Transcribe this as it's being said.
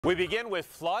We begin with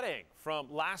flooding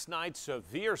from last night's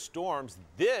severe storms.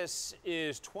 This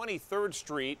is 23rd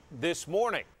Street this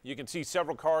morning. You can see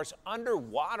several cars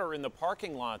underwater in the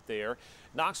parking lot there.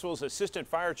 Knoxville's assistant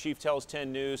fire chief tells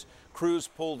 10 News crews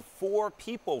pulled 4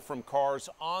 people from cars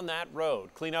on that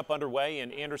road. Cleanup underway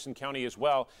in Anderson County as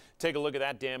well. Take a look at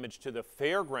that damage to the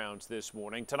fairgrounds this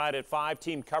morning. Tonight at 5,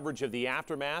 team coverage of the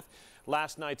aftermath.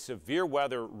 Last night's severe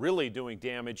weather really doing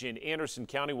damage in Anderson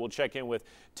County. We'll check in with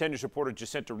 10 News reporter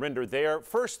Jacinta Rinder there.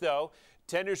 First, though,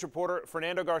 10 News reporter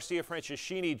Fernando Garcia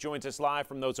Franceschini joins us live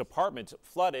from those apartments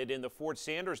flooded in the Fort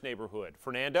Sanders neighborhood.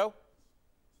 Fernando?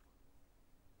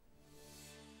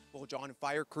 Well, John,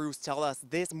 fire crews tell us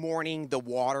this morning the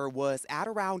water was at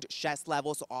around chest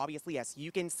level. So obviously, as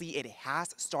you can see, it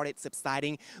has started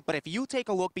subsiding. But if you take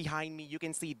a look behind me, you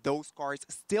can see those cars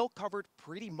still covered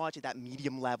pretty much at that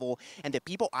medium level. And the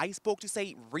people I spoke to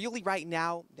say really right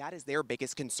now, that is their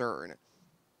biggest concern.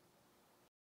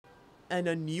 An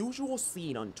unusual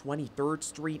scene on 23rd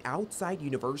Street outside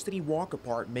University Walk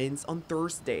Apartments on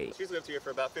Thursday. She's lived here for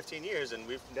about 15 years and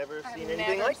we've never seen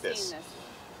anything like this.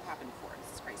 Happened before.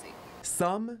 This is crazy.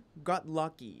 Some got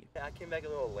lucky. I came back a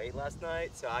little late last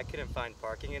night, so I couldn't find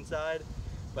parking inside.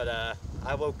 But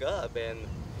I woke up and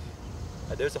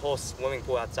there's a whole swimming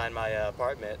pool outside my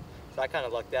apartment. So I kind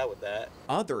of lucked out with that.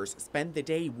 Others spent the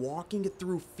day walking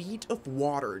through feet of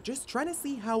water, just trying to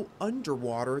see how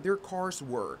underwater their cars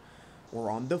were,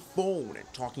 or on the phone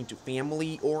talking to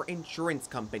family or insurance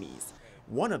companies.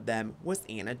 One of them was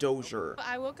Anna Dozier.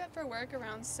 I woke up for work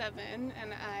around 7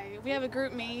 and we have a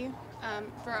group me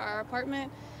for our apartment,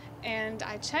 and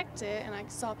I checked it and I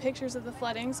saw pictures of the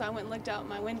flooding, so I went and looked out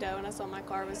my window and I saw my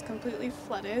car was completely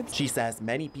flooded. She says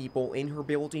many people in her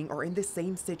building are in the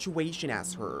same situation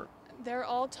as her. They're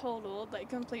all totaled, like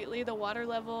completely. The water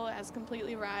level has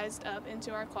completely rised up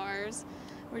into our cars.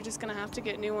 We're just gonna have to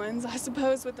get new ones, I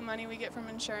suppose, with the money we get from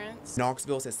insurance.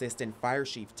 Knoxville's assistant fire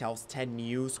chief tells 10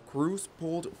 News crews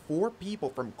pulled 4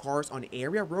 people from cars on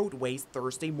area roadways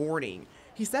Thursday morning.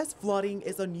 He says flooding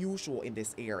is unusual in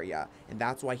this area, and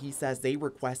that's why he says they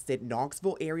requested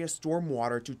Knoxville area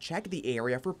stormwater to check the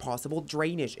area for possible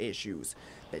drainage issues,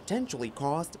 potentially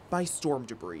caused by storm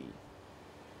debris.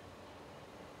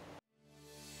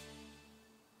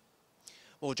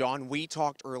 Well, John, we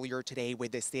talked earlier today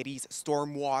with the city's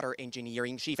stormwater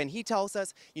engineering chief, and he tells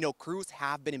us, crews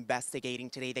have been investigating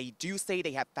today. They do say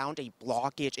they have found a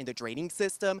blockage in the draining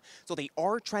system, so they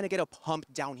are trying to get a pump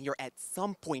down here at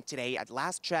some point today. At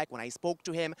last check, when I spoke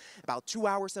to him about 2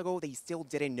 hours ago, they still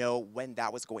didn't know when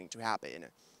that was going to happen.